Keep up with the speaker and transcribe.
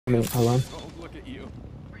mean, alone. Oh, look at you.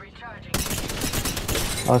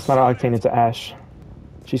 Oh, it's not an Octane, it's an Ash.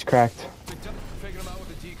 She's cracked. Faking him out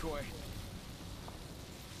with a decoy.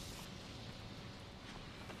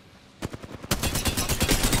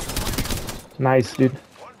 Nice, dude.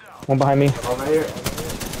 One behind me. Over here.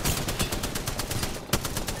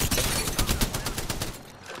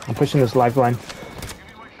 I'm pushing this lifeline.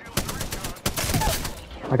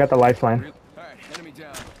 I got the lifeline. Alright, enemy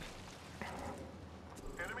down.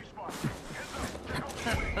 Enemy spot.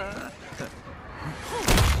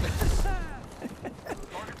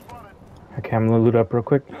 Okay, I'm gonna loot up real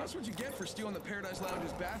quick. That's what you get for stealing the Paradise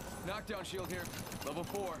Lounge's bat. Knockdown shield here. Level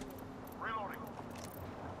 4. Reloading.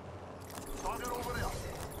 Target over there.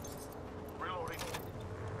 Reloading.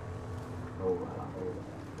 Oh, wow.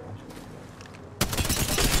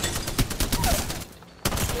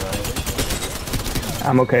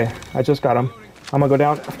 I'm okay. I just got him. I'm gonna go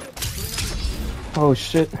down. Oh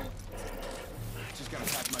shit.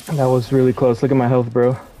 That was really close. Look at my health,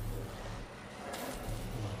 bro.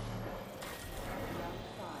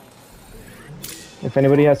 If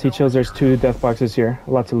anybody has heat chills, there's 2 death boxes here.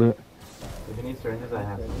 A lot to loot. If you need syringes, I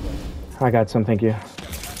have some. I got some, thank you.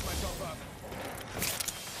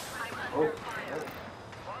 Oh.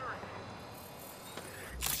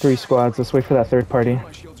 3 squads. Let's wait for that third party.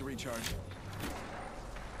 My shields are recharged.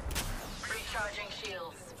 Recharging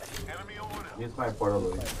shields. Enemy over there. Use my portal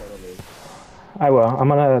loot. I will. I'm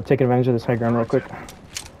gonna take advantage of this high ground real quick.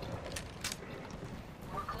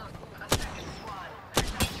 We're close. A second squad.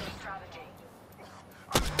 Adjust your strategy.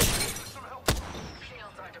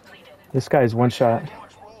 Shields are depleted. This guy is one shot.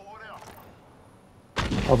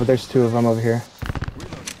 Oh, but there's 2 of them over here.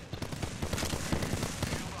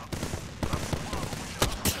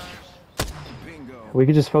 Bingo. We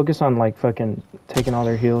could just focus on like fucking taking all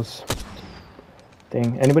their heals.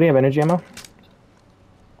 Thing. Anybody have energy ammo?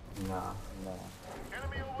 Nah, no.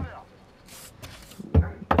 Enemy over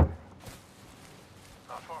there.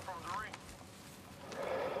 Not far from the ring.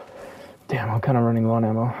 Damn, I'm kind of running low on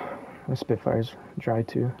ammo. My Spitfire's dry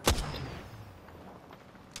too.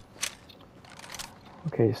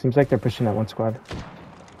 Okay, seems like they're pushing that one squad.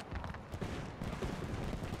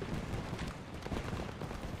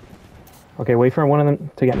 Okay, wait for one of them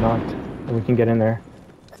to get knocked, and we can get in there.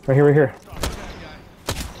 Right here, right here.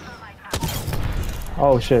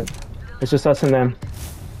 Oh shit. It's just us and them.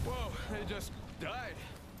 Whoa, they just died.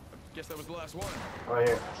 Guess that was the last one. Right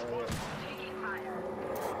here.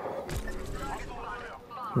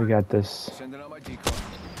 We got this. Sending out my decoy.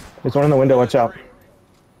 There's one in the window, watch out.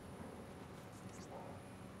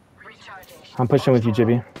 Recharging. I'm pushing with you,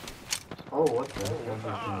 Jibby. Oh, what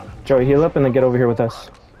the? Joey, heal up and then get over here with us.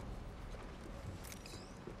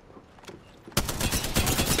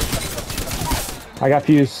 I got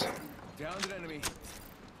fuse. Downed an enemy.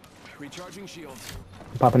 Recharging shields.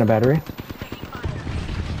 Popping a battery.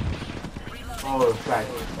 Oh, crack.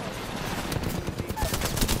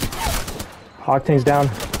 Octane's down.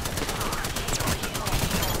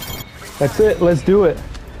 That's it. Let's do it.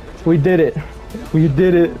 We did it. We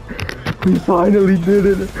did it. We finally did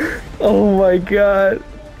it. Oh my god.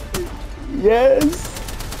 Yes.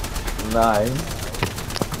 Nice.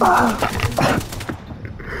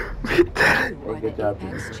 We did it. Hey, good job.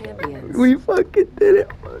 Champions. We fucking did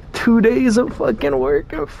it. 2 days of fucking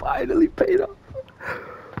work and finally paid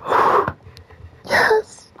off.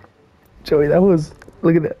 Yes. Joey, that was.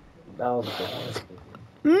 Look at that. That was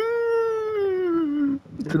good.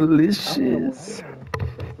 Delicious.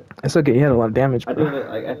 It's okay. You had a lot of damage, I bro. did it.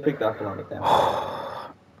 I picked up a lot of damage.